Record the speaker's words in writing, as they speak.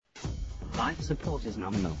Life support is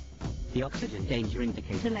nominal. The oxygen danger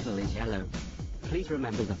indicator level is yellow. Please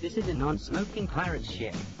remember that this is a non-smoking pirate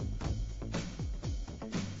ship.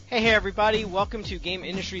 Hey everybody, welcome to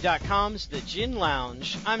GameIndustry.com's The Gin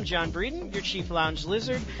Lounge. I'm John Breeden, your chief lounge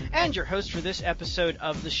lizard, and your host for this episode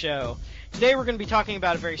of the show. Today we're going to be talking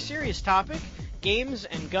about a very serious topic, games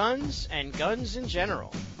and guns in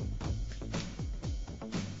general.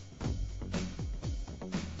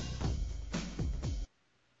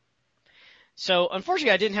 So,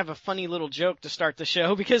 unfortunately, I didn't have a funny little joke to start the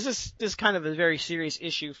show because this is kind of a very serious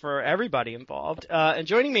issue for everybody involved. And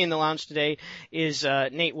joining me in the lounge today is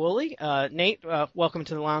Nate Woolley. Nate, welcome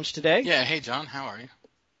to the lounge today. Yeah, hey John, how are you?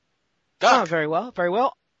 Oh, very well, very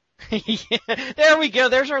well. Yeah, there we go.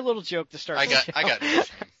 There's our little joke to start the show. I got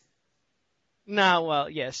it. No, well,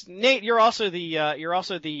 yes, Nate, you're also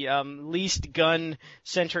the least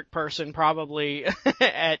gun-centric person probably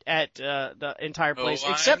at the entire place,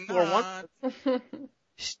 except for one.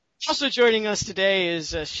 Also joining us today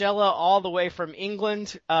is Shella, all the way from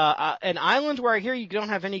England, an island where I hear you don't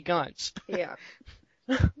have any guns. Yeah.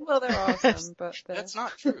 Well, there are some, but that's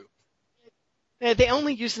not true. They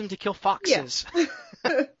only use them to kill foxes.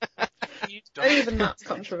 Yeah. Even that's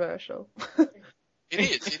controversial.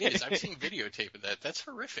 It is. I've seen videotape of that. That's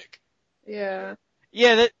horrific. Yeah.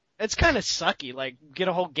 Yeah, that's kind of sucky. Like, get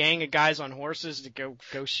a whole gang of guys on horses to go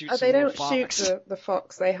shoot some They don't fox. shoot the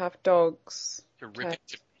fox, they have dogs. To rip it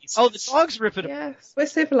to pieces. Oh, the dogs rip it apart. Yes, we're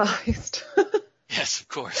civilized. Yes, of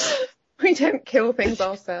course. We don't kill things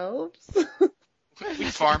ourselves. We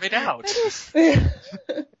farm it out.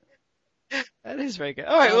 That is very good.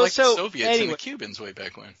 All right, well, like so the Soviets anyway. and the Cubans way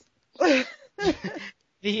back when.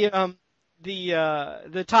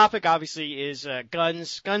 The topic obviously is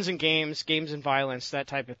guns and games and violence, that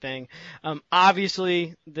type of thing.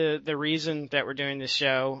 Obviously, the reason that we're doing this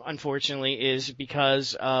show, unfortunately, is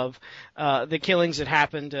because of the killings that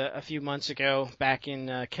happened a few months ago back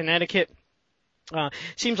in Connecticut.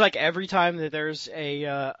 Seems like every time that there's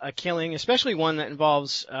a killing, especially one that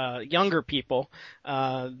involves younger people,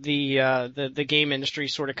 the game industry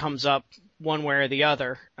sort of comes up one way or the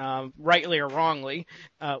other, rightly or wrongly.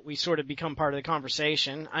 We sort of become part of the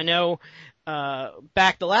conversation. I know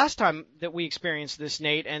back the last time that we experienced this,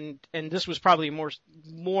 Nate, and this was probably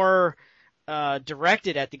more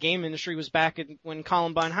directed at the game industry, was back when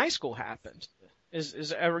Columbine High School happened.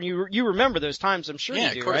 You remember those times? I'm sure you do,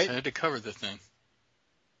 right? Yeah, of course. I had to cover the thing.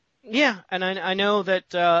 Yeah, and I know that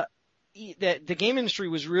that the game industry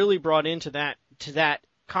was really brought into that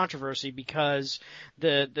controversy because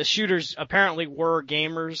the shooters apparently were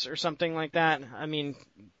gamers or something like that. I mean,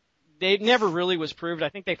 they never really was proved. I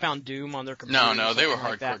think they found Doom on their computer. No, they were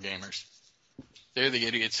hardcore gamers. They're the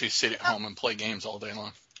idiots who sit at home and play games all day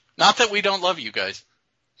long. Not that we don't love you guys.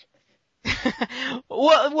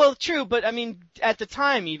 Well, true, but I mean, at the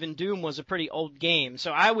time, even Doom was a pretty old game,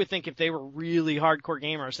 so I would think if they were really hardcore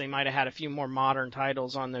gamers, they might have had a few more modern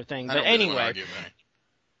titles on their thing. But anyway,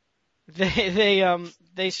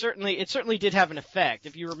 it certainly did have an effect.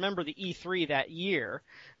 If you remember the E3 that year,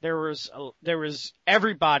 there was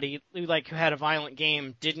everybody who had a violent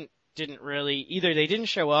game didn't really, either they didn't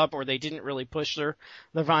show up or they didn't really push their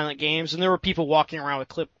violent games, and there were people walking around with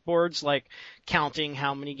clipboards counting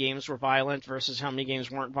how many games were violent versus how many games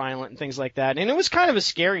weren't violent and things like that. And it was kind of a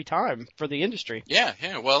scary time for the industry. Yeah.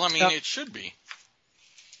 Well, I mean, it should be.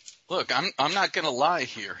 Look, I'm not going to lie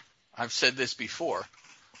here. I've said this before.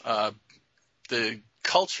 The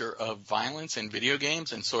culture of violence in video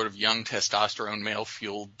games and sort of young testosterone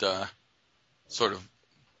male-fueled sort of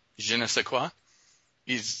je ne sais quoi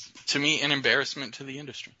is, to me, an embarrassment to the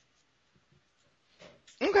industry.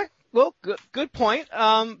 Okay. Well, good point.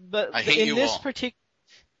 But I hate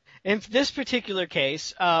in this particular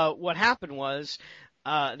case, what happened was,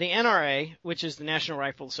 the NRA, which is the National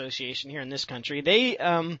Rifle Association here in this country, they,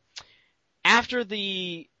 after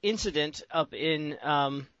the incident up in,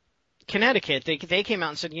 Connecticut, they came out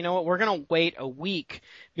and said, you know what, we're going to wait a week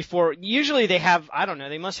before. Usually they have, I don't know,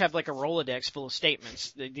 they must have like a Rolodex full of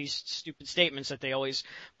statements, these stupid statements that they always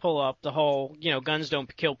pull up, the whole, guns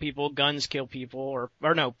don't kill people, guns kill people, or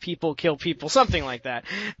no, people kill people, something like that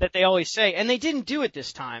they always say. And they didn't do it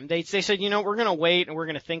this time. They said, we're going to wait and we're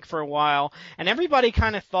going to think for a while. And everybody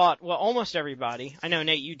kind of thought, well, almost everybody, I know,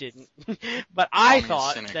 Nate, you didn't, but I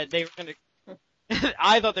thought that they were going to,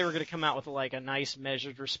 I thought they were going to come out with a nice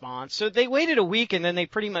measured response. So they waited a week and then they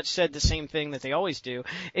pretty much said the same thing that they always do,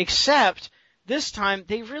 except this time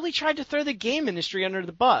they really tried to throw the game industry under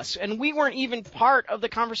the bus, and we weren't even part of the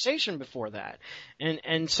conversation before that.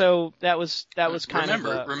 And so that was kind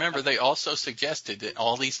of Remember they also suggested that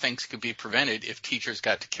all these things could be prevented if teachers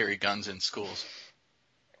got to carry guns in schools.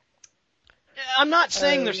 I'm not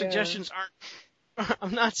saying their yeah. suggestions aren't.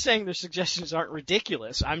 I'm not saying their suggestions aren't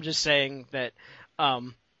ridiculous. I'm just saying that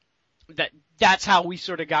that's how we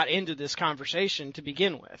sort of got into this conversation to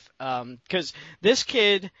begin with. Because this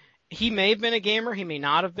kid, he may have been a gamer, he may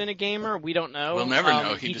not have been a gamer. We don't know. We'll never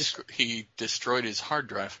know. He destroyed his hard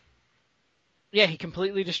drive. Yeah, he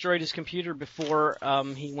completely destroyed his computer before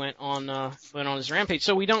he went on his rampage.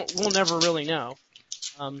 So we'll never really know.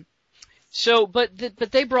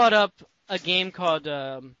 But they brought up a game called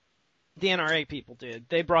the NRA people did.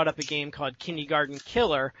 They brought up a game called Kindergarten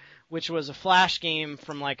Killer, which was a Flash game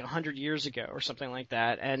from like 100 years ago or something like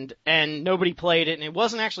that, and nobody played it, and it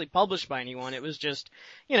wasn't actually published by anyone. It was just,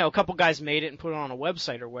 a couple guys made it and put it on a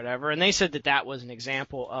website or whatever, and they said that was an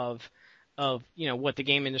example of what the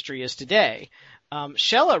game industry is today.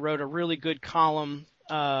 Shella wrote a really good column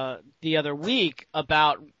the other week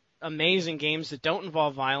about amazing games that don't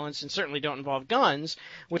involve violence and certainly don't involve guns,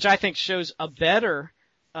 which I think shows a better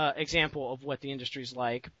example of what the industry's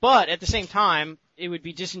like. But at the same time, it would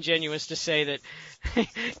be disingenuous to say that,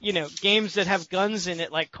 games that have guns in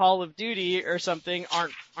it, like Call of Duty or something,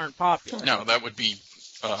 aren't popular. No, that would be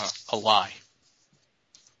a lie.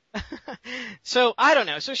 So I don't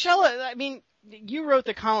know. So Shella, I mean, you wrote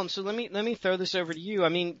the column, so let me throw this over to you. I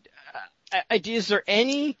mean, is there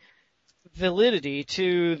any validity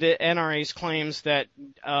to the NRA's claims that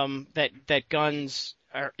that guns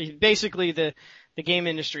are basically the game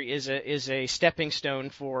industry is a stepping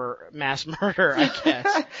stone for mass murder, I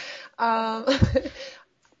guess?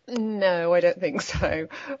 No, I don't think so.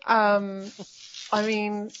 I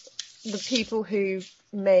mean, the people who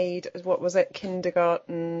made, what was it,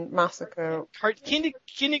 Kindergarten Massacre?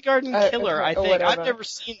 Kindergarten Killer, I think. Whatever. I've never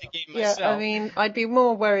seen the game myself. Yeah, I mean, I'd be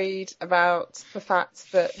more worried about the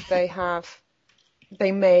fact that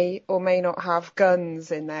they may or may not have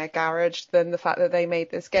guns in their garage than the fact that they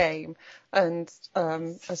made this game. And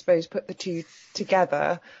I suppose put the two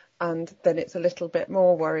together, and then it's a little bit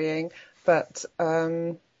more worrying. But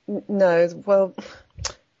no, well,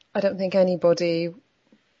 I don't think anybody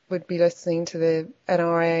would be listening to the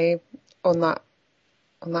NRA on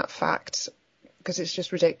that fact, because it's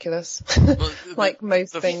just ridiculous. Well, like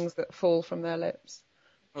most things that fall from their lips.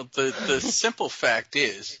 Well, the simple fact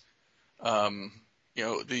is, and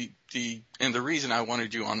the reason I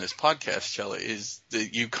wanted you on this podcast, Shella, is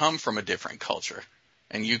that you come from a different culture,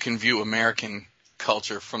 and you can view American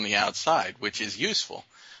culture from the outside, which is useful,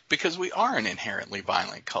 because we are an inherently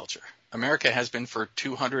violent culture. America has been for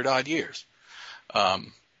 200 odd years.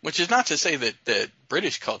 Which is not to say that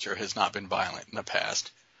British culture has not been violent in the past,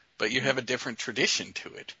 but you have a different tradition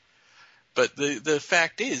to it. But the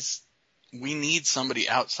fact is, we need somebody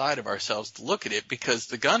outside of ourselves to look at it, because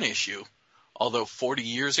the gun issue, although 40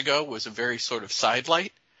 years ago was a very sort of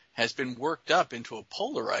sidelight, has been worked up into a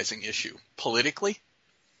polarizing issue politically,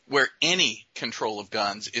 where any control of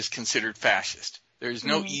guns is considered fascist. There is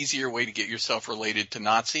no easier way to get yourself related to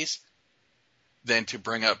Nazis than to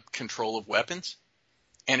bring up control of weapons.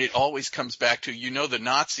 And it always comes back to, the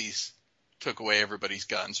Nazis took away everybody's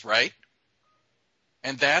guns, right?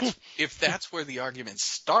 And if that's where the argument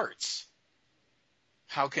starts,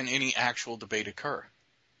 how can any actual debate occur?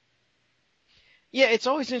 Yeah, it's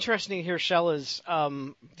always interesting to hear Shella's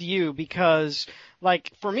view, because,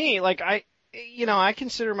 like, for me, like, I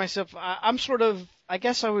consider myself, I'm sort of, I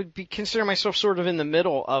guess I would consider myself sort of in the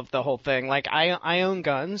middle of the whole thing. Like, I own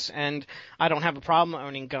guns, and I don't have a problem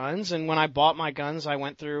owning guns. And when I bought my guns, I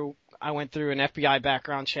went through an FBI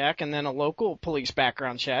background check and then a local police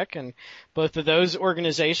background check. And both of those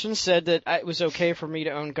organizations said that it was okay for me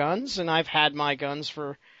to own guns. And I've had my guns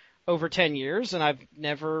for over 10 years, and I've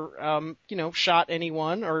never, shot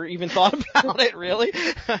anyone or even thought about it, really,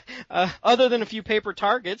 other than a few paper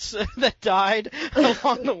targets that died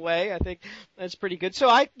along the way. I think that's pretty good. So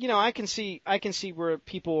I can see where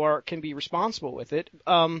people can be responsible with it.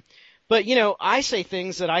 But, I say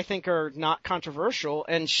things that I think are not controversial,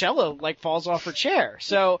 and Shella, like, falls off her chair.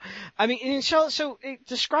 So, I mean, Shella,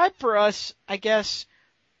 describe for us, I guess,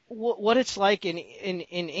 what it's like in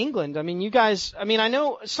England. I mean, you guys, I mean, I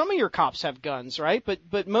know some of your cops have guns, right?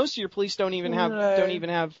 But most of your police don't even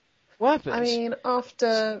have weapons. I mean,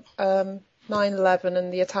 after 9/11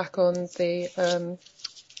 and the attack on the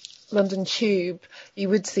London Tube, you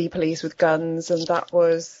would see police with guns, and that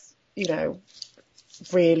was,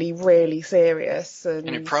 really, really serious. And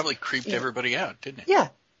it probably creeped everybody out, didn't it? Yeah.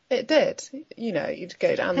 It did. You'd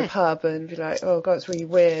go down the pub and be like, oh God, it's really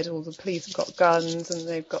weird. All the police have got guns and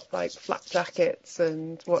they've got like flak jackets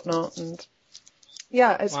and whatnot. And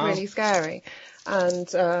Yeah, it's Wow. really scary. And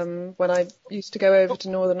when I used to go over to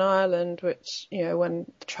Northern Ireland, which,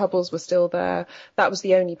 when the Troubles were still there, that was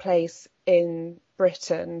the only place in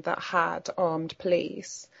Britain that had armed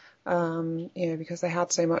police, because they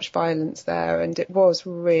had so much violence there, and it was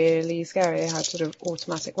really scary. They had sort of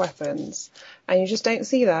automatic weapons, and you just don't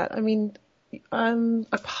see that. I mean,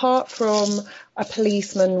 apart from a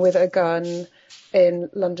policeman with a gun in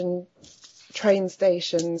London train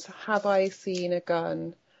stations, have I seen a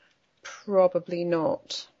gun? Probably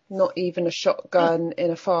not. Not even a shotgun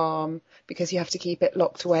in a farm, because you have to keep it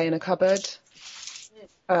locked away in a cupboard.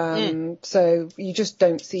 So you just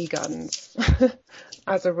don't see guns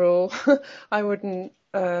as a rule. I wouldn't,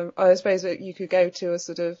 I suppose that you could go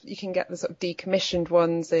to you can get the sort of decommissioned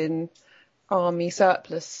ones in army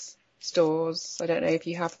surplus stores. I don't know if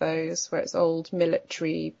you have those, where it's old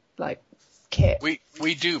military, kit.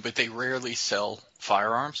 We do, but they rarely sell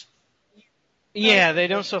firearms. Yeah, they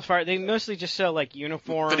don't sell fire. They mostly just sell like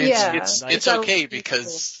uniforms. But it's Yeah. okay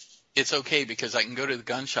because I can go to the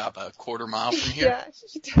gun shop a quarter mile from here,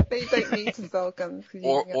 Yeah, they don't need to sell guns. 'Cause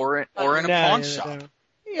you can get- or in a pawn shop.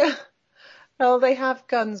 Yeah. Well, they have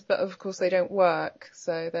guns, but of course they don't work,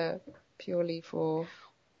 so they're purely for...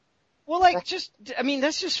 Well, that's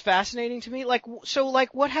just fascinating to me.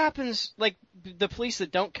 What happens, the police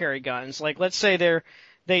that don't carry guns, let's say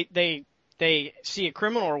they see a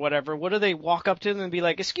criminal or whatever, what do they walk up to them and be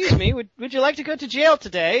like, excuse me, would you like to go to jail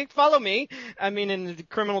today? Follow me. I mean, and the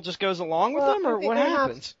criminal just goes along with them, or what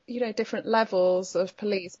happens? Have, different levels of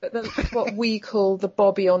police, but then what we call the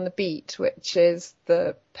Bobby on the beat, which is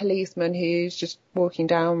the policeman who's just walking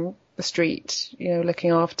down the street, looking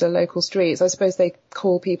after local streets. I suppose they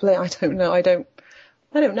call people in. I don't know. I don't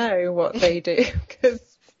know what they do, because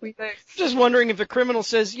we don't. Just wondering if a criminal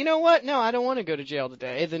says, you know what, no, I don't want to go to jail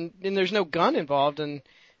today, then there's no gun involved, and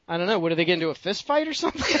I don't know, would they get into a fist fight or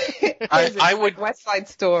something? I would. West Side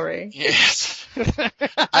Story. Yes.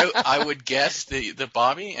 I would guess the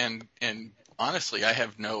Bobby, and honestly, I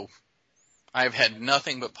have had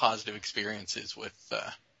nothing but positive experiences with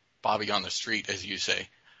Bobby on the street, as you say,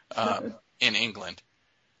 in England.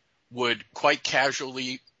 Would quite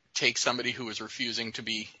casually take somebody who was refusing to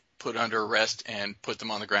be put under arrest and put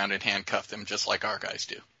them on the ground and handcuff them, just like our guys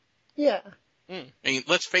do. Yeah. I mean,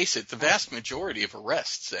 let's face it, the vast majority of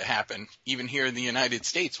arrests that happen, even here in the United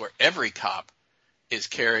States, where every cop is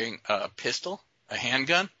carrying a pistol, a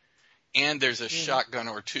handgun, and there's a shotgun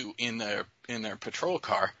or two in their patrol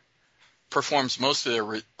car, performs most of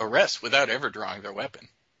their arrests without ever drawing their weapon.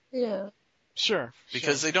 Yeah. Sure.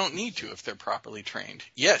 Because they don't need to if they're properly trained.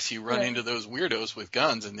 Yes, you run into those weirdos with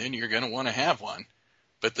guns, and then you're going to want to have one.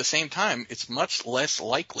 But at the same time, it's much less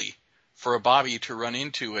likely for a Bobby to run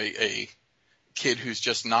into a kid who's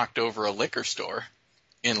just knocked over a liquor store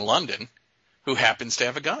in London who happens to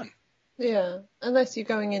have a gun. Yeah, unless you're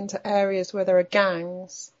going into areas where there are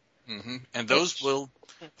gangs. Mm-hmm. And those will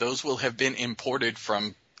have been imported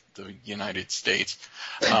from the United States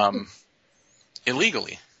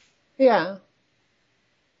illegally. Yeah.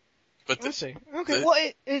 But I see. Okay.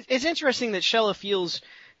 Well, it's interesting that Shella feels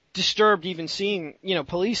disturbed even seeing,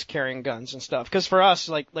 police carrying guns and stuff. Because for us,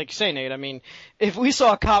 like you say, Nate, I mean, if we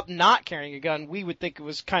saw a cop not carrying a gun, we would think it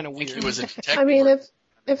was kind of weird. He was a detective. I mean,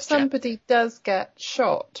 if somebody does get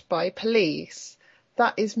shot by police,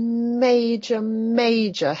 that is major,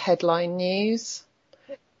 major headline news.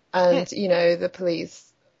 And, the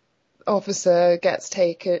police officer gets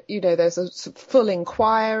taken, there's a full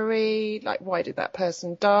inquiry, like, why did that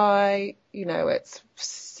person die? It's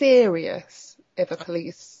serious if a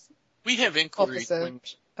police we have inquiry officer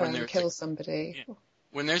when kills somebody. Yeah.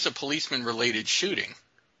 When there's a policeman-related shooting,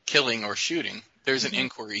 killing or shooting, there's an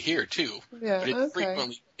inquiry here too. Yeah, but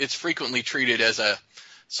it's frequently treated as a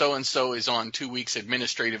so-and-so is on 2 weeks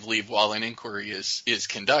administrative leave while an inquiry is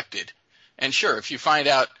conducted. And sure, if you find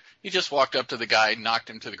out he just walked up to the guy, knocked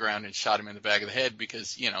him to the ground, and shot him in the back of the head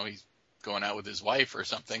because, he's going out with his wife or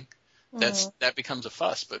something, that becomes a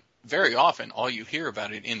fuss. But very often, all you hear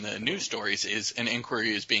about it in the news stories is an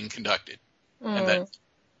inquiry is being conducted. And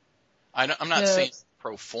I'm not saying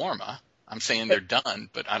pro forma. I'm saying they're done,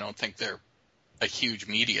 but I don't think they're a huge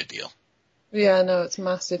media deal. Yeah, no, it's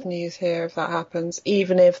massive news here if that happens.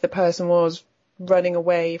 Even if the person was running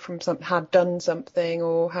away from had done something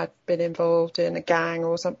or had been involved in a gang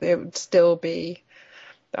or something, it would still be,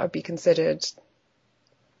 that would be considered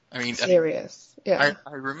serious. Yeah.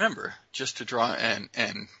 I remember, just to draw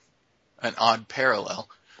an odd parallel,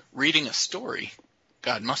 reading a story,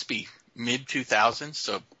 God, must be mid-2000s,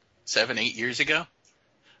 so 7-8 years ago,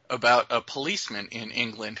 about a policeman in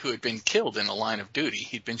England who had been killed in the line of duty.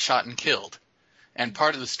 He'd been shot and killed. And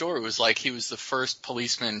part of the story was like he was the first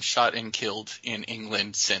policeman shot and killed in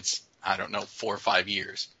England since, I don't know, 4 or 5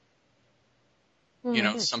 years. You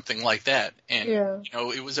know, something like that. And, you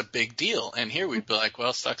know, it was a big deal. And here we'd be like,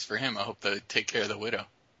 well, sucks for him. I hope they take care of the widow.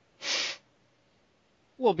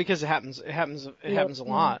 Well, because it happens a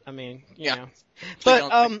lot. I mean, you know.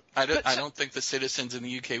 But I don't think the citizens in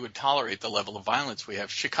the UK would tolerate the level of violence we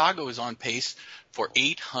have. Chicago is on pace for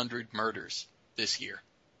 800 murders this year.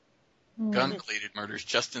 Gun-related murders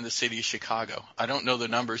just in the city of Chicago. I don't know the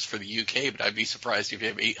numbers for the UK, but I'd be surprised if you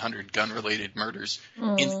have 800 gun-related murders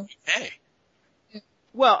in the UK.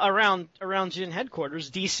 Well, around Gin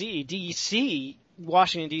headquarters, DC,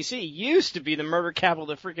 Washington, D.C. used to be the murder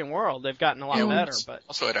capital of the freaking world. They've gotten a lot better, but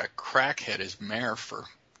also had a crackhead as mayor for.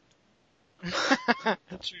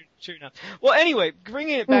 True enough. Well, anyway,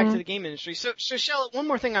 bringing it back to the game industry. So Charlotte, one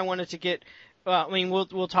more thing I wanted to get. I mean,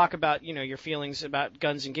 we'll talk about, you know, your feelings about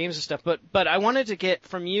guns and games and stuff, but I wanted to get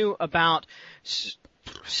from you about.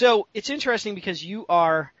 So it's interesting because you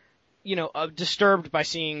are, you know, disturbed by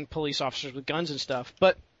seeing police officers with guns and stuff,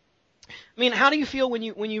 but. I mean, how do you feel when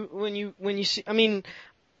you see? I mean,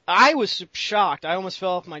 I was shocked. I almost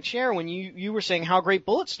fell off my chair when you were saying how great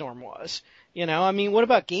Bulletstorm was. You know, I mean, what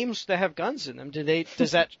about games that have guns in them?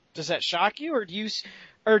 Does that shock you, or do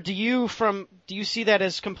you see that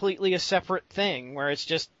as completely a separate thing where it's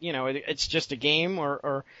just, you know, it's just a game,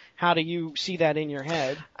 or how do you see that in your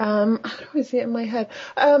head? How do I see it in my head?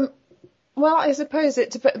 Well, I suppose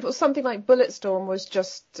something like Bulletstorm was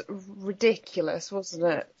just ridiculous, wasn't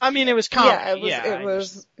it? I mean, it was comedy. Yeah, it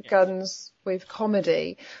was guns with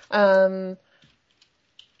comedy,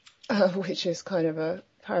 which is kind of a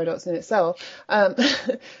paradox in itself.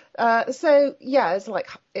 So yeah,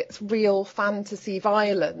 it's real fantasy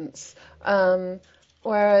violence.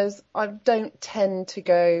 Whereas I don't tend to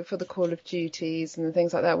go for the Call of Duties and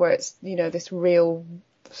things like that, where it's, you know, this real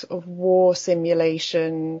sort of war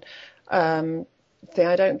simulation thing.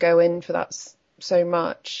 I don't go in for that so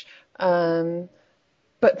much.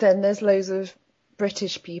 But then there's loads of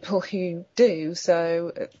British people who do.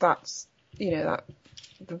 So that's, you know, that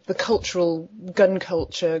the cultural gun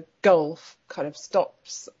culture gulf kind of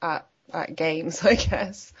stops at games, I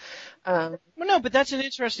guess. Well, no, but that's an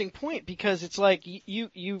interesting point, because it's like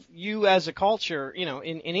you as a culture, you know,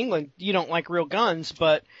 in England, you don't like real guns,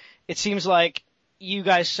 but it seems like you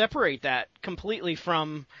guys separate that completely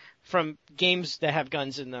from games that have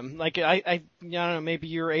guns in them. Like, I don't know, maybe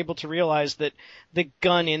you're able to realize that the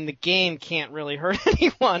gun in the game can't really hurt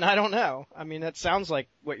anyone. I don't know. I mean, that sounds like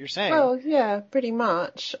what you're saying. Well, yeah, pretty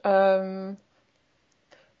much. Yeah,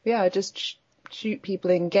 just shoot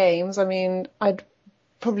people in games. I mean, I'd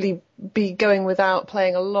probably be going without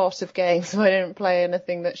playing a lot of games if I didn't play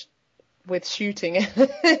anything that's with shooting in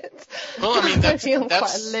it. Well, I mean, that's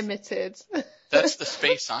quite limited. That's the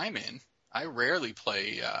space I'm in. I rarely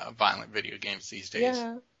play violent video games these days.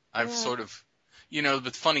 Yeah, I've sort of, you know,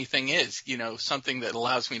 the funny thing is, you know, something that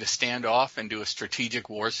allows me to stand off and do a strategic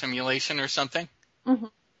war simulation or something. Mm-hmm.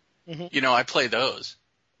 Mm-hmm. You know, I play those.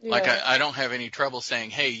 Yeah. Like, I don't have any trouble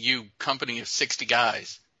saying, hey, you company of 60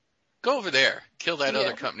 guys, go over there, kill that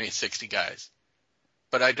other company of 60 guys.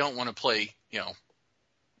 But I don't want to play, you know,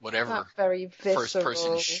 whatever that very visceral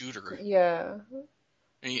first-person shooter. Yeah.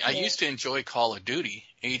 I mean, I used to enjoy Call of Duty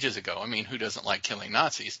ages ago. I mean, who doesn't like killing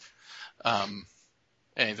Nazis? And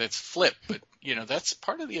that's flip, but, you know, that's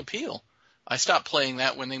part of the appeal. I stopped playing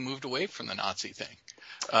that when they moved away from the Nazi thing.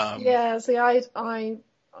 Yeah, see, I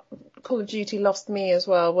Call of Duty lost me as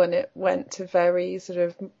well when it went to very sort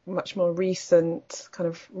of much more recent kind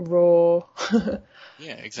of raw.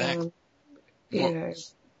 Yeah, exactly.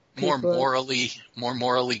 More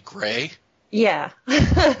morally gray. Yeah,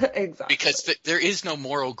 exactly. Because there is no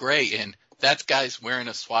moral gray in that guy's wearing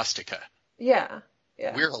a swastika. Yeah.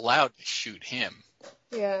 We're allowed to shoot him.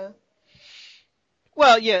 Yeah.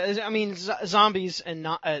 Well, yeah, I mean, zombies and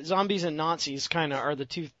Nazis kind of are the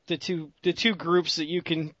two groups that you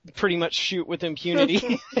can pretty much shoot with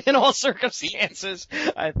impunity in all circumstances.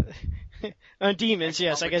 Demons,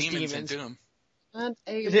 yes, I guess demons. And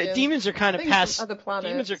demons are kind of passe. Other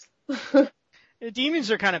planets. Demons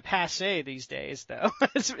are kind of passe these days, though.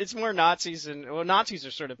 It's more Nazis, and Nazis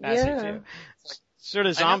are sort of passe too. Sort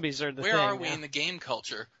of zombies are the thing. Where are we in the game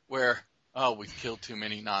culture where we've killed too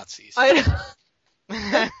many Nazis? I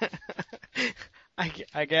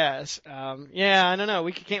guess. Yeah, I don't know.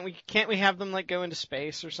 Can't we have them like go into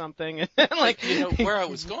space or something? Like, you know, where I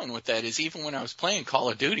was going with that is even when I was playing Call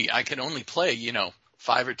of Duty, I could only play,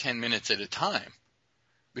 5 or 10 minutes at a time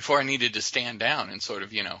before I needed to stand down and sort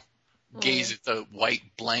of, gaze at the white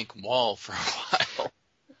blank wall for a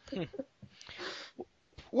while.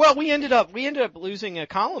 Well, we ended up losing a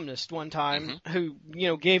columnist one time who,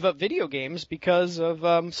 gave up video games because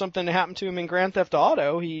of something that happened to him in Grand Theft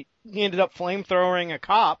Auto. He ended up flamethrowing a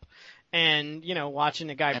cop and, watching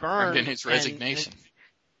the guy burn. In his resignation.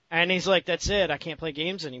 And he's like, that's it, I can't play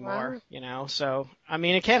games anymore, so, I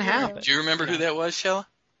mean, it can happen. Do you remember who that was, Shella?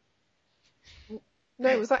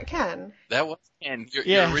 No, was that Ken? That was Ken,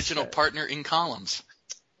 your original partner in columns.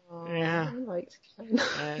 Oh, Yeah. I liked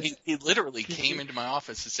Ken. He literally came into my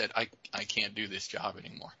office and said, I can't do this job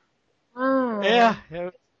anymore. Oh. Yeah,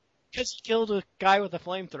 because he killed a guy with a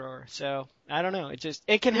flamethrower, so, I don't know,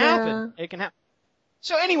 it can happen. It can happen.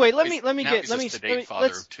 So anyway, let me He's a father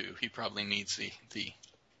of two. He probably needs the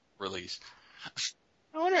release.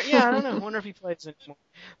 I don't know. I wonder if he plays anymore.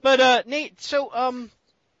 But Nate, so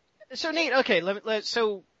Nate, okay,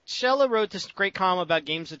 so Shella wrote this great column about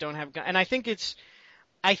games that don't have guns, and I think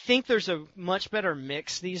there's a much better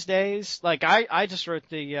mix these days. Like I just wrote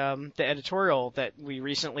the editorial that we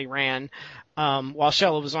recently ran while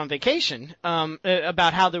Shella was on vacation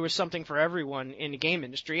about how there was something for everyone in the game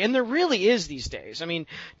industry, and there really is these days. I mean,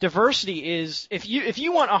 diversity is if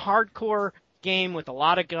you want a hardcore game with a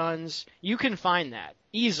lot of guns, you can find that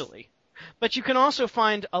easily. But you can also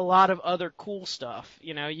find a lot of other cool stuff.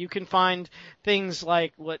 You can find things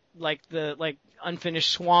like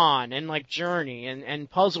Unfinished Swan and like Journey and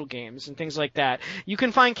puzzle games and things like that. You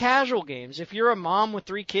can find casual games. If you're a mom with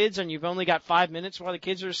 3 kids and you've only got 5 minutes while the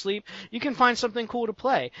kids are asleep, you can find something cool to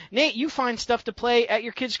play. Nate, you find stuff to play at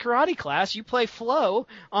your kids' karate class. You play Flow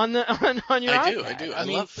on your iPad. I do. I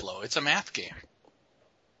love Flow. It's a math game.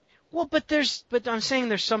 Well, but I'm saying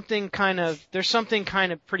there's something kind of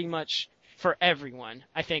pretty much for everyone.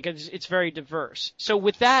 I think it's very diverse. So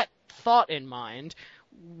with that thought in mind,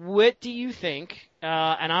 what do you think,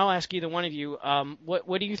 and I'll ask either one of you,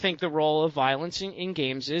 what do you think the role of violence in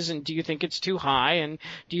games is, and do you think it's too high, and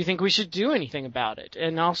do you think we should do anything about it?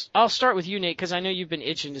 And I'll start with you, Nate, because I know you've been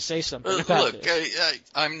itching to say something about this. Look,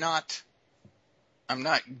 I'm not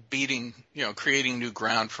creating new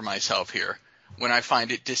ground for myself here when I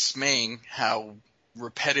find it dismaying how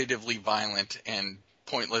repetitively violent and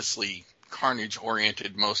pointlessly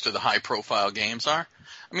carnage-oriented most of the high-profile games are.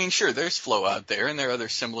 I mean, sure, there's Flow out there, and there are other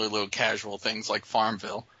similar little casual things like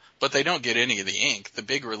Farmville, but they don't get any of the ink. The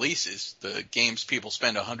big releases, the games people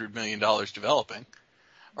spend $100 million developing,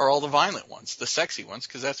 are all the violent ones, the sexy ones,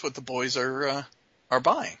 because that's what the boys are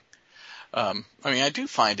buying. I mean, I do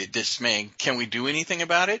find it dismaying. Can we do anything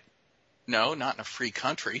about it? No, not in a free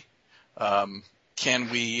country. Does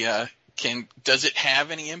it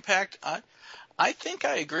have any impact? I think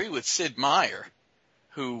I agree with Sid Meier,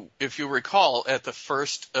 who, if you recall, at the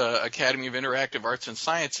first Academy of Interactive Arts and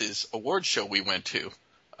Sciences award show we went to,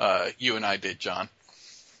 you and I did, John,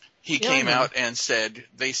 he came out and said,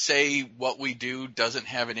 they say what we do doesn't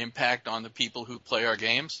have an impact on the people who play our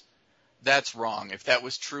games. That's wrong. If that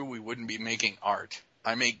was true, we wouldn't be making art.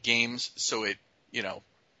 I make games so it,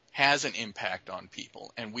 has an impact on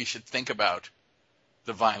people, and we should think about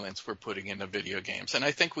the violence we're putting into video games. And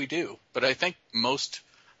I think we do. But I think most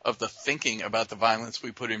of the thinking about the violence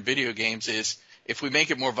we put in video games is if we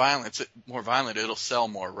make it more violent, it'll sell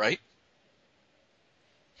more, right?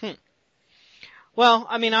 Well,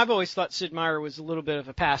 I mean, I've always thought Sid Meier was a little bit of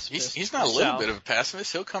a pacifist. He's not a little bit of a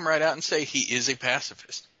pacifist. He'll come right out and say he is a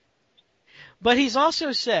pacifist. But he's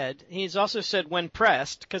also said when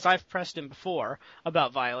pressed, because I've pressed him before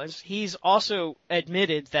about violence, he's also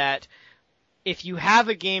admitted that if you have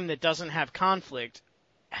a game that doesn't have conflict,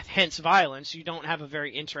 hence violence, you don't have a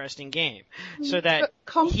very interesting game. So that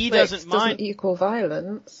he doesn't mind. Doesn't equal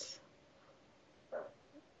violence.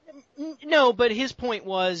 No, but his point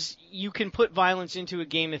was you can put violence into a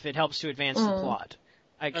game if it helps to advance the plot.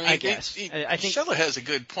 I guess. I think Shella has a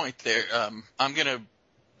good point there. I'm going to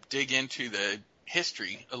dig into the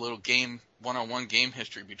history, a little one-on-one game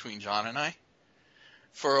history between John and I.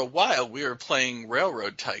 For a while, we were playing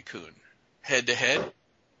Railroad Tycoon head-to-head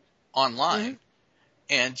online,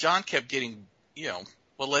 and John kept getting,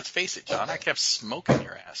 well, let's face it, John, I kept smoking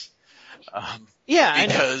your ass.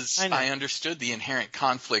 Because I understood the inherent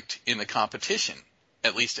conflict in the competition,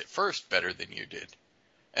 at least at first, better than you did.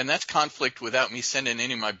 And that's conflict without me sending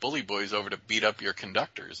any of my bully boys over to beat up your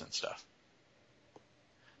conductors and stuff.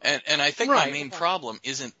 And I think my main problem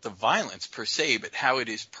isn't the violence per se, but how it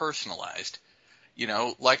is personalized.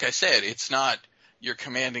 Like I said, it's not you're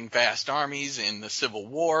commanding vast armies in the Civil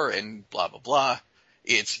War and blah, blah, blah.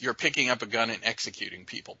 It's you're picking up a gun and executing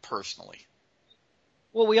people personally.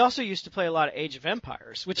 Well, we also used to play a lot of Age of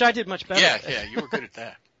Empires, which I did much better. Yeah, you were good at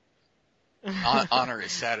that. Honor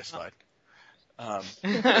is satisfied.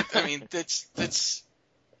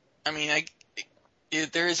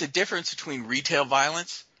 there is a difference between retail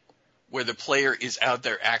violence, where the player is out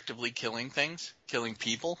there actively killing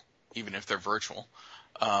people, even if they're virtual,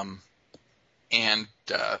 and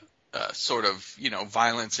sort of,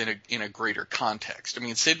 violence in a greater context. I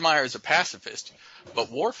mean, Sid Meier is a pacifist,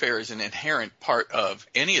 but warfare is an inherent part of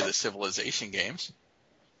any of the Civilization games,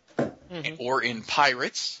 or in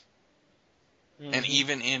Pirates, and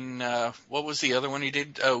even in, what was the other one he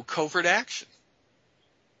did? Oh, Covert Action.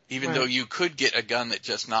 Even though you could get a gun that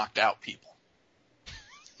just knocked out people.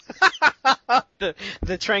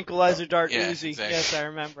 the tranquilizer dart Yeah, Uzi. exactly. Yes, I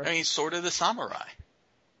remember. I mean, sort of the samurai.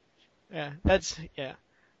 Yeah, Yeah,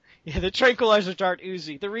 the tranquilizer dart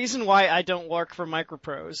Uzi. The reason why I don't work for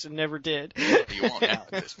Microprose and never did. You won't now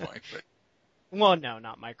at this point, but. Well, no,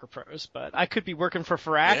 not Microprose, but I could be working for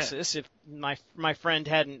Firaxis if my friend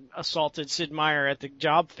hadn't assaulted Sid Meier at the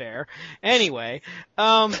job fair. Anyway,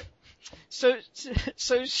 so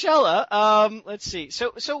Shella, let's see.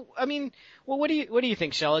 So I mean, well, what do you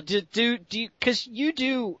think, Shella? Do you, cause you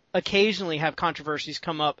do occasionally have controversies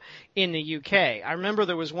come up in the UK. I remember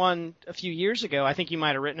there was one a few years ago, I think you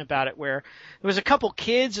might have written about it, where there was a couple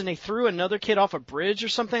kids and they threw another kid off a bridge or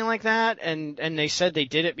something like that, and they said they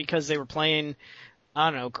did it because they were playing, I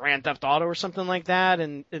don't know, Grand Theft Auto or something like that,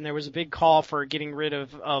 and there was a big call for getting rid of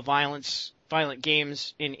violent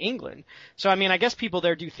games in England. So, I mean, I guess people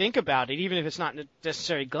there do think about it, even if it's not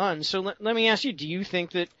necessarily guns. So let me ask you, do you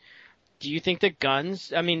think that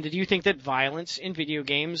violence in video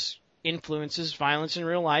games influences violence in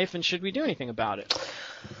real life, and should we do anything about it?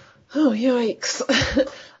 Oh, yikes.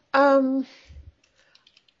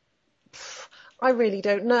 I really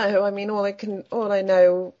don't know. I mean, all I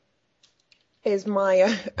know is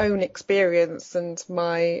my own experience and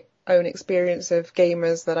my own experience of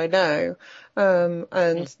gamers that I know.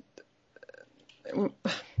 And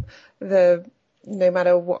no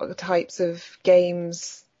matter what types of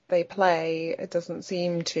games they play, it doesn't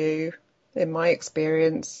seem to, in my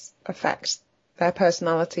experience, affect their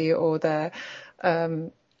personality or their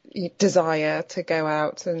desire to go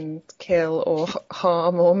out and kill or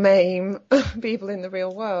harm or maim people in the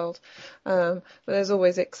real world. But there's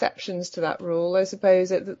always exceptions to that rule. I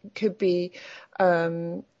suppose it could be,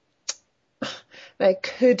 there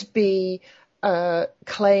could be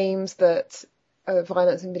claims that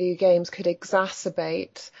violence in video games could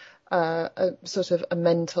exacerbate a sort of a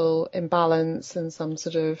mental imbalance and some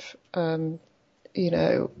sort of,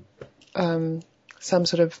 some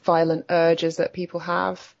sort of violent urges that people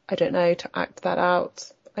have. I don't know, to act that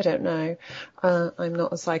out. I don't know. I'm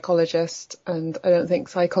not a psychologist, and I don't think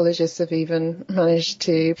psychologists have even managed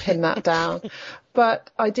to pin that down. But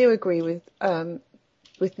I do agree with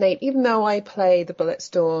Nate, even though I play the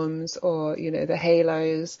Bulletstorms or, the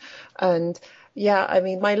Halos, and yeah, I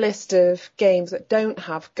mean, my list of games that don't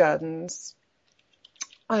have guns,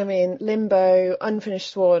 I mean, Limbo,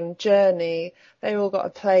 Unfinished Swan, Journey, they all got a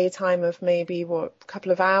play time of maybe, a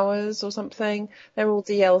couple of hours or something. They're all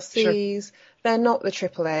DLCs. Sure. They're not the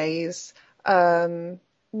AAAs.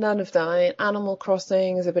 None of them. I mean, Animal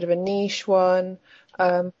Crossing is a bit of a niche one.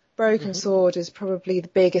 Broken Sword is probably the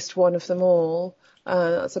biggest one of them all.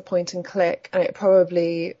 That's a point and click. And it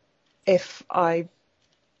probably, if I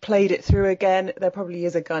played it through again, there probably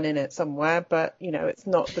is a gun in it somewhere, but it's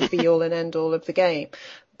not the be all and end all of the game.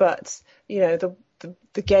 But the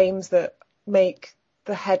games that make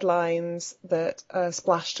the headlines that are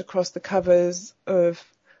splashed across the covers of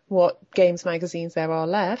what games magazines there are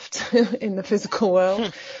left in the physical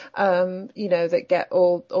world, that get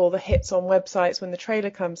all the hits on websites when the trailer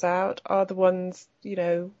comes out, are the ones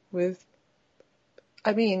with,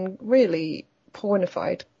 I mean, really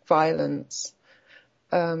pornified violence.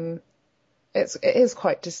 It is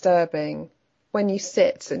quite disturbing when you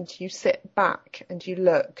sit back and you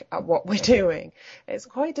look at what we're doing. It's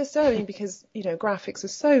quite disturbing because, graphics are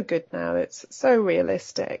so good now. It's so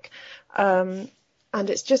realistic. And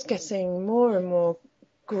it's just getting more and more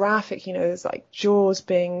graphic. There's like jaws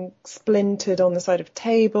being splintered on the side of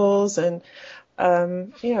tables and,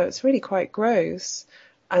 it's really quite gross.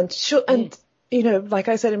 And like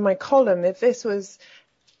I said in my column, if this was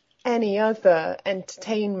any other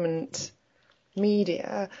entertainment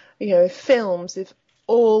media, films, if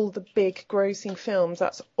all the big grossing films,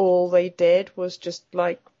 that's all they did was just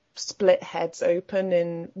like split heads open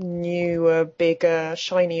in newer, bigger,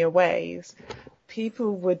 shinier ways,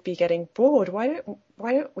 people would be getting bored. Why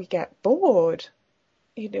don't we get bored?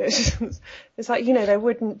 It's like, there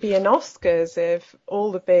wouldn't be an Oscars if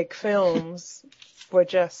all the big films were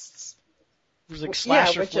just like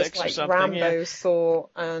slasher flicks just like or something. Rambo, Saw,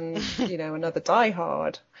 and another Die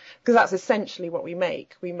Hard, because that's essentially what we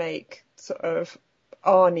make. We make sort of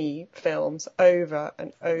Arnie films over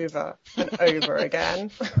and over and over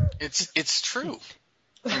again. It's true.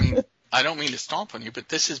 I mean, I don't mean to stomp on you, but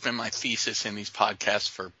this has been my thesis in these podcasts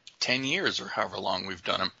for 10 years or however long we've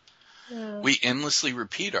done them. Yeah. We endlessly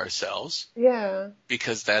repeat ourselves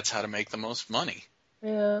because that's how to make the most money.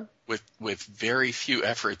 Yeah. With very few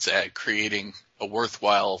efforts at creating a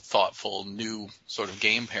worthwhile, thoughtful, new sort of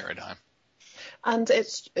game paradigm. And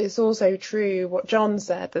it's also true what John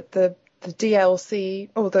said, that the DLC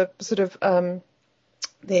or the sort of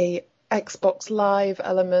the Xbox Live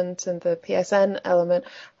element and the PSN element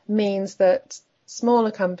means that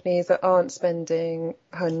smaller companies that aren't spending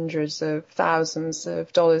hundreds of thousands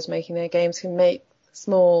of dollars making their games can make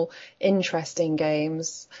small, interesting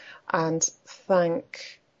games, and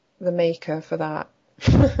thank the maker for that.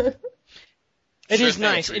 It is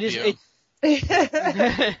nice. It is.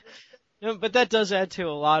 No, but that does add to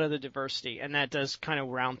a lot of the diversity, and that does kind of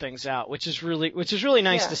round things out, which is really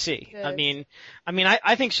nice to see. Yeah.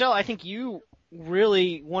 I think, Shell, I think you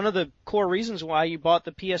really, one of the core reasons why you bought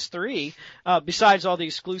the PS3, besides all the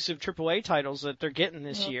exclusive AAA titles that they're getting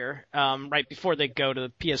this year, right before they go to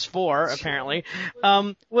the PS4, apparently,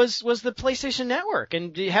 was the PlayStation Network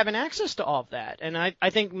and having access to all of that. And I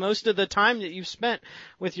think most of the time that you've spent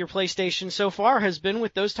with your PlayStation so far has been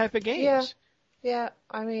with those type of games. Yeah,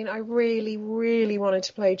 I mean, I really, really wanted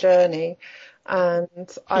to play Journey, and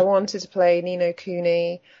I wanted to play Ni no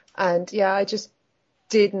Kuni, and I just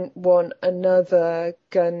didn't want another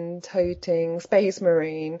gun-toting Space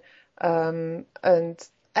Marine, and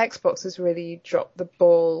Xbox has really dropped the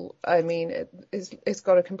ball. I mean, it's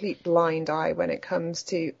got a complete blind eye when it comes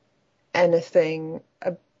to anything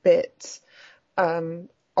a bit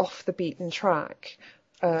off the beaten track.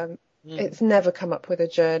 It's never come up with a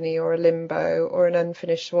Journey or a Limbo or an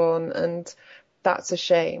Unfinished one, and that's a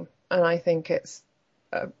shame. And I think it's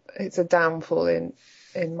a downfall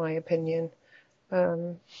in my opinion,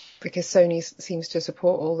 because Sony seems to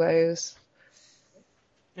support all those.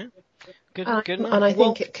 Yeah, good. And I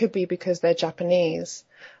think it could be because they're Japanese,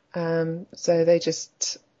 so they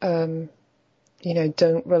just don't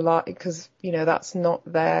rely, because that's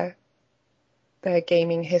not their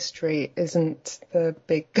gaming history isn't the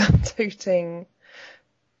big gun-toting,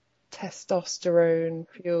 testosterone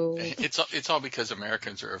fueled. It's all because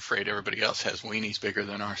Americans are afraid everybody else has weenies bigger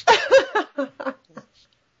than ours.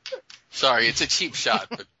 Sorry, it's a cheap shot,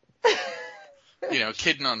 but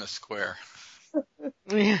kidding on the square.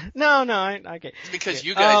 Yeah, no, I get it. It's because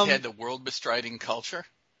you guys had the world bestriding culture,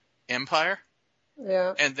 empire.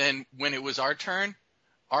 Yeah. And then when it was our turn,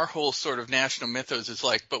 our whole sort of national mythos is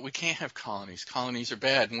like, but we can't have colonies. Colonies are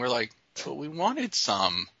bad. And we're like, but we wanted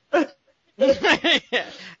some.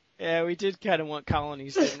 Yeah, we did kind of want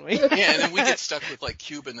colonies, didn't we? Yeah, and then we get stuck with like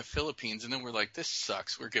Cuba and the Philippines, and then we're like, this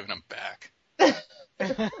sucks. We're giving them back.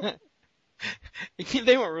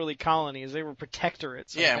 They weren't really colonies. They were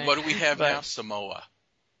protectorates. Yeah, and what do we have now? Samoa.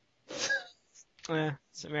 Yeah,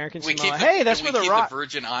 it's American we Samoa. Keep That's where we keep the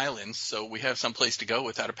Virgin Islands, so we have some place to go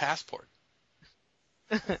without a passport.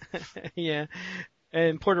 Yeah,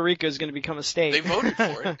 and Puerto Rico is going to become a state. They voted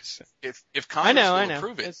for it. If Congress will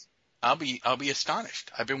approve it, I'll be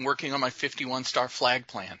astonished. I've been working on my 51-star flag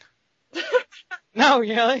plan. No,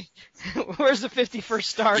 really? Where's the 51st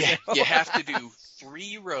star? Yeah, you have to do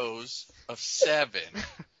 3 rows of 7,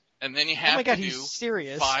 and then you have to do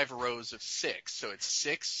 5 rows of 6. So it's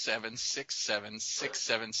 6, 7, 6, 7, 6,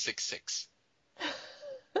 7, 6, 6.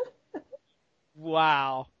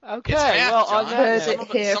 Wow. Okay. Math, well, John. on Heard it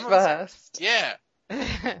here first. Yeah.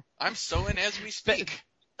 I'm sewing as we speak.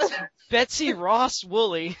 Betsy Ross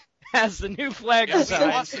Woolley has the new flag design.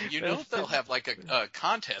 Awesome. They'll have like a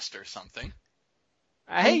contest or something.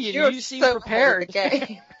 Hey, you seem prepared.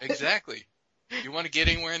 Exactly. You want to get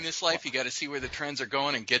anywhere in this life, you got to see where the trends are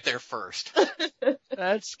going and get there first.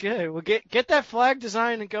 That's good. Well, get that flag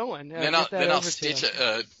design going. Then I'll stitch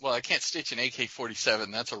I can't stitch an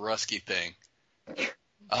AK-47. That's a Rusky thing.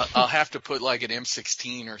 I'll have to put like an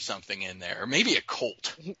M16 or something in there, or maybe a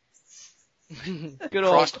Colt. Good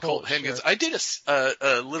old Crossed Colt handguns. Sure. I did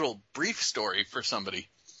a little brief story for somebody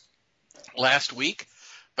last week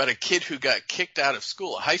about a kid who got kicked out of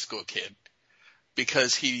school, a high school kid,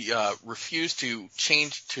 because he refused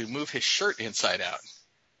to move his shirt inside out.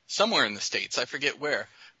 Somewhere in the States, I forget where,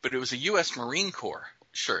 but it was a U.S. Marine Corps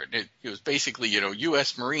shirt. It was basically,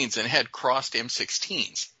 U.S. Marines, and it had crossed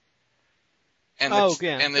M16s. And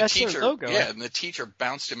the teacher, logo, right? and the teacher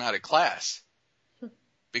bounced him out of class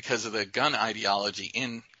because of the gun ideology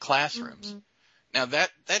in classrooms. Mm-hmm. Now that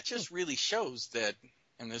just really shows that,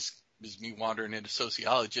 and this is me wandering into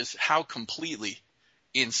sociology, just how completely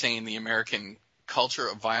insane the American culture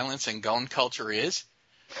of violence and gun culture is.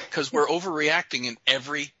 because we're overreacting in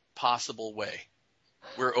every possible way.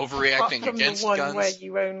 We're overreacting Apart from against the one guns. where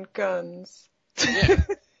you own guns. Yeah.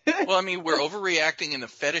 Well, I mean, we're overreacting in the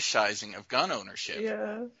fetishizing of gun ownership.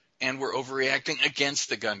 Yeah. And we're overreacting against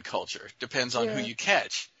the gun culture. Depends on who Yeah. you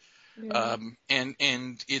catch. Yeah. And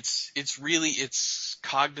it's really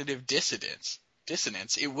cognitive dissonance.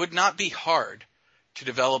 It would not be hard to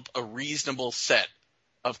develop a reasonable set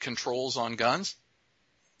of controls on guns.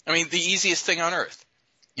 I mean, the easiest thing on earth.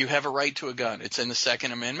 You have a right to a gun. It's in the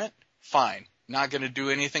Second Amendment. Fine. Not going to do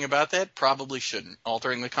anything about that? Probably shouldn't.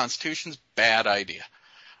 Altering the Constitution's bad idea.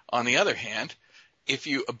 On the other hand, if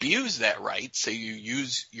you abuse that right, say you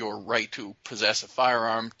use your right to possess a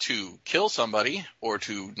firearm to kill somebody or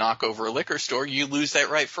to knock over a liquor store, you lose that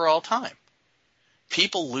right for all time.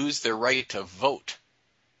 People lose their right to vote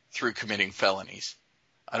through committing felonies.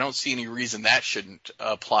 I don't see any reason that shouldn't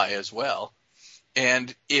apply as well.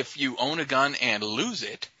 And if you own a gun and lose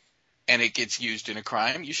it, and it gets used in a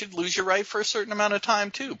crime, you should lose your right for a certain amount of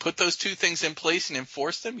time too. Put those two things in place and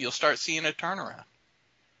enforce them, you'll start seeing a turnaround.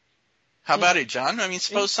 How about it, John? I mean,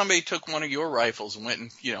 suppose somebody took one of your rifles and went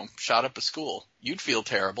and, shot up a school. You'd feel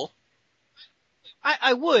terrible.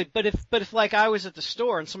 I would, but if like I was at the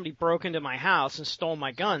store and somebody broke into my house and stole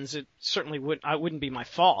my guns, it certainly wouldn't be my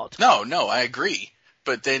fault. No, I agree.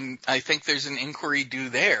 But then I think there's an inquiry due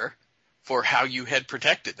there for how you had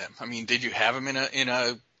protected them. I mean, did you have them in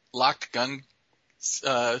a locked gun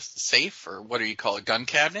safe, or what do you call it, gun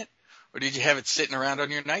cabinet, or did you have it sitting around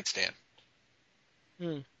on your nightstand?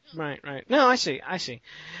 Right. No, I see.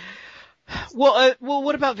 Well,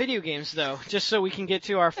 what about video games though? Just so we can get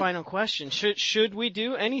to our final question. Should we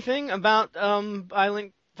do anything about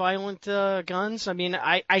violent guns? I mean,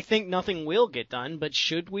 I think nothing will get done, but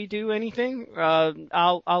should we do anything?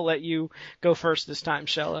 I'll let you go first this time,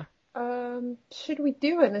 Shella. Should we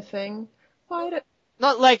do anything?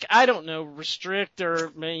 Not like, I don't know, restrict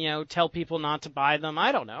or, tell people not to buy them.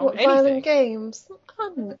 I don't know. What, anything. violent games?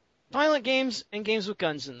 Violent games and games with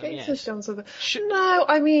guns in them, Games yes. with guns with them. No,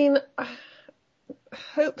 I mean,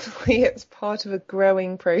 hopefully it's part of a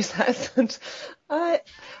growing process. And I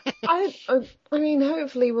mean,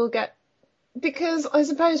 hopefully we'll get, because I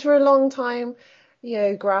suppose for a long time,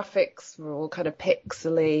 graphics were all kind of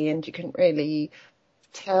pixely and you couldn't really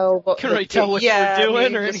tell what you were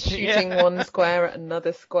doing or just anything. shooting one square at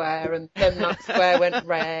another square and then that square went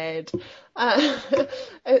red.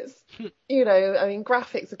 It's, I mean,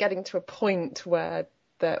 graphics are getting to a point where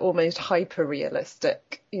they're almost hyper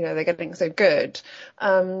realistic. They're getting so good.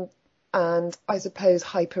 And I suppose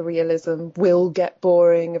hyper realism will get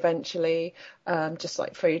boring eventually, just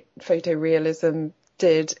like photorealism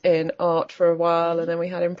did in art for a while, and then we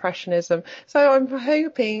had impressionism. So I'm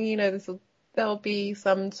hoping, there'll be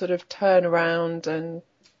some sort of turnaround,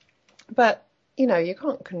 but you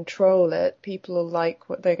can't control it. People will like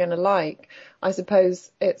what they're going to like. I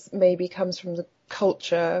suppose it's maybe comes from the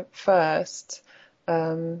culture first,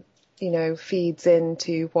 feeds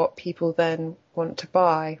into what people then want to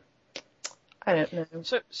buy. I don't know.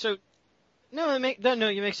 So no,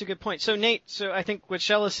 you makes a good point. So Nate, I think what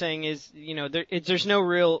Shella's saying is, there's no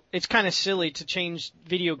real, it's kind of silly to change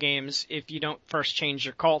video games if you don't first change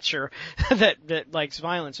your culture that likes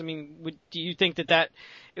violence. I mean, do you think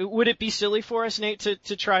would it be silly for us, Nate,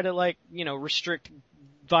 to try to restrict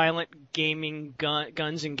violent gaming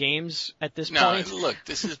guns and games at this point? No, look,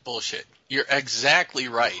 this is bullshit. You're exactly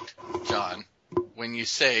right, John, when you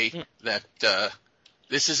say that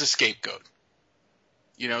this is a scapegoat.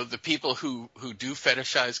 The people who do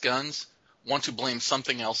fetishize guns want to blame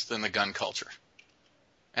something else than the gun culture.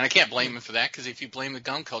 And I can't blame them for that, because if you blame the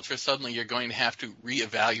gun culture, suddenly you're going to have to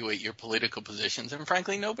reevaluate your political positions, and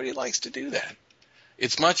frankly, nobody likes to do that.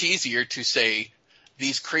 It's much easier to say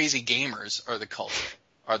these crazy gamers are the culture,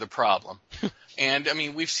 are the problem. And, I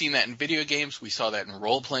mean, we've seen that in video games. We saw that in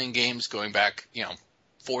role-playing games going back,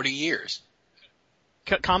 40 years.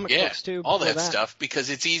 Comic books too. All that stuff, because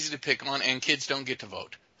it's easy to pick on, and kids don't get to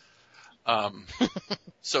vote.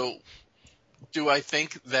 So, do I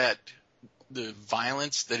think that the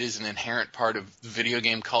violence that is an inherent part of the video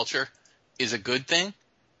game culture is a good thing?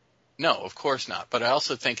 No, of course not. But I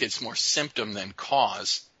also think it's more symptom than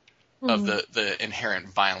cause of the inherent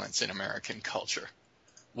violence in American culture.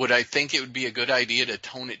 Would I think it would be a good idea to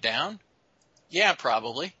tone it down? Yeah,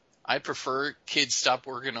 probably. I prefer kids stop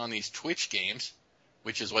working on these Twitch games,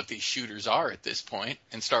 which is what these shooters are at this point,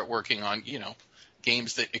 and start working on,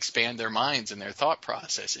 games that expand their minds and their thought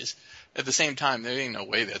processes. At the same time, there ain't no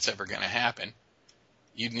way that's ever going to happen.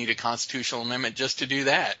 You'd need a constitutional amendment just to do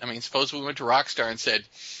that. I mean, suppose we went to Rockstar and said,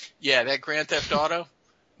 yeah, that Grand Theft Auto,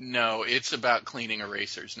 no, it's about cleaning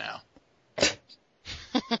erasers now.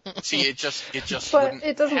 See, it just But wouldn't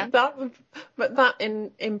it doesn't. happen.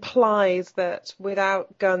 That implies that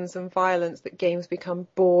without guns and violence, that games become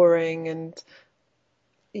boring, and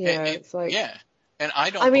it's like. Yeah, and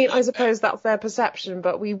I don't. I mean, I believe suppose that's their perception,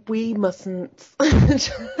 but we mustn't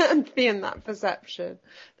be in that perception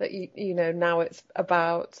that now it's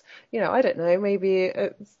about I don't know, maybe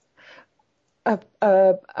it's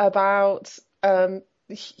about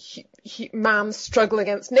man's struggle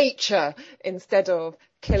against nature instead of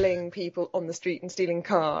killing people on the street and stealing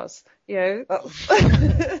cars. That's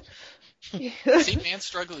See, man's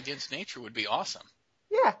struggle against nature would be awesome.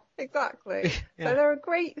 Yeah, exactly. Yeah. So there are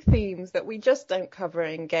great themes that we just don't cover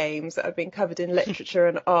in games that have been covered in literature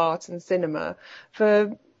and art and cinema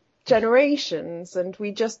for generations, and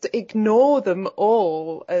we just ignore them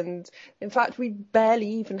all. And in fact, we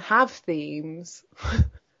barely even have themes.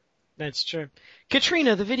 That's true.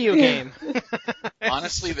 Katrina, the video game.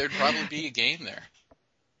 Honestly, there'd probably be a game there.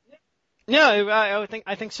 No,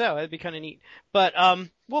 I think so. That'd be kind of neat. But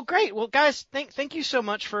well, great. Well, guys, thank you so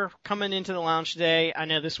much for coming into the lounge today. I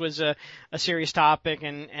know this was a serious topic,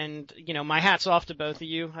 and my hat's off to both of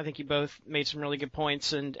you. I think you both made some really good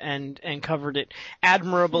points and covered it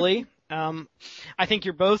admirably. I think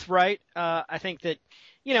you're both right. I think that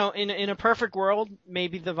in a perfect world,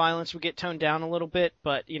 maybe the violence would get toned down a little bit,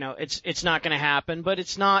 but it's not going to happen. But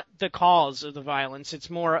it's not the cause of the violence; it's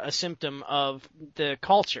more a symptom of the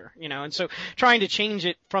culture, And so, trying to change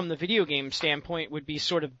it from the video game standpoint would be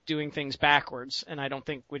sort of doing things backwards, and I don't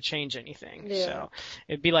think would change anything. Yeah. So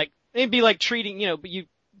it'd be like treating, but you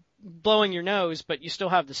blowing your nose, but you still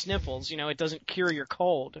have the sniffles. It doesn't cure your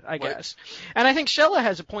cold, I guess. And I think Shella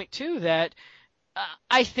has a point too that.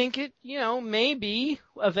 I think it, maybe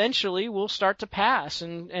eventually will start to pass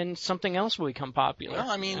and something else will become popular.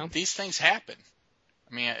 Well, I mean, these things happen.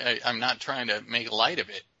 I mean, I'm not trying to make light of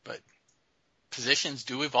it, but positions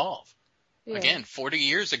do evolve. Yeah. Again, 40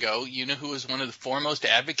 years ago, who was one of the foremost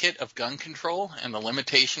advocate of gun control and the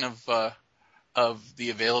limitation of the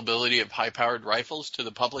availability of high-powered rifles to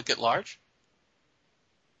the public at large?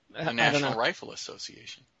 The National Rifle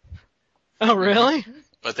Association. Oh, really?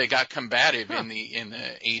 But they got combative in the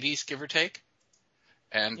 80s, give or take,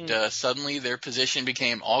 and suddenly their position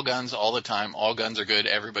became all guns all the time. All guns are good.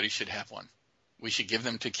 Everybody should have one. We should give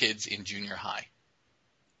them to kids in junior high.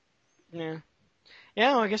 Yeah.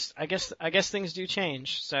 Yeah, well, I guess things do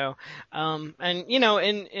change. So, and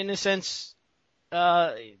in a sense,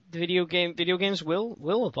 video games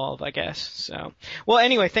will evolve, I guess. So, well,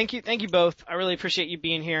 anyway, thank you both. I really appreciate you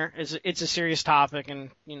being here. It's a serious topic, and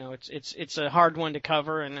it's a hard one to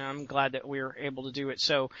cover, and I'm glad that we were able to do it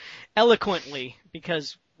so eloquently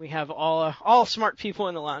because we have all smart people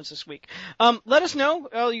in the lounge this week. Let us know,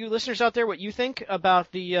 all you listeners out there, what you think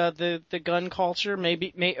about the gun culture,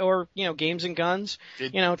 or games and guns.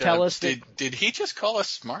 Tell us. Did he just call us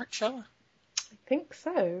smart, Shella? I think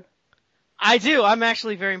so. I do. I'm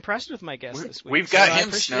actually very impressed with my guest this week. We've got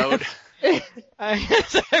him snowed. I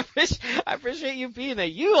appreciate you being there.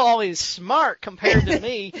 You always smart compared to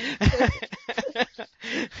me.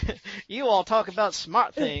 You all talk about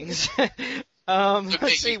smart things.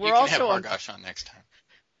 Let's see. We're also on Hargosh on next time.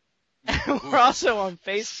 We're also on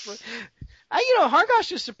Facebook.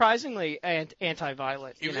 Hargosh is surprisingly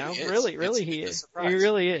anti-violent. He really he is. He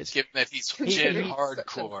really is. Given that he's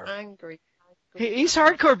hardcore. Angry. He's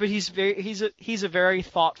hardcore, but he's a very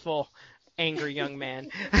thoughtful, angry young man.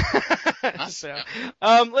 So,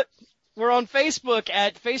 we're on Facebook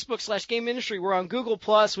at Facebook/Game Industry. We're on Google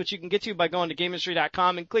Plus, which you can get to by going to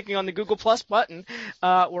GameIndustry.com and clicking on the Google Plus button.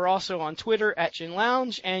 We're also on Twitter at Gin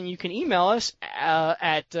Lounge, and you can email us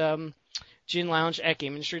at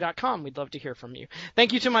ginlounge@GameIndustry.com. We'd love to hear from you.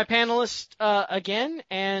 Thank you to my panelists again,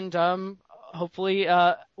 and hopefully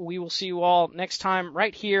we will see you all next time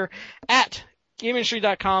right here at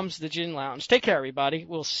GameIndustry.com's The Gin Lounge. Take care, everybody.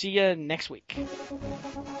 We'll see you next week.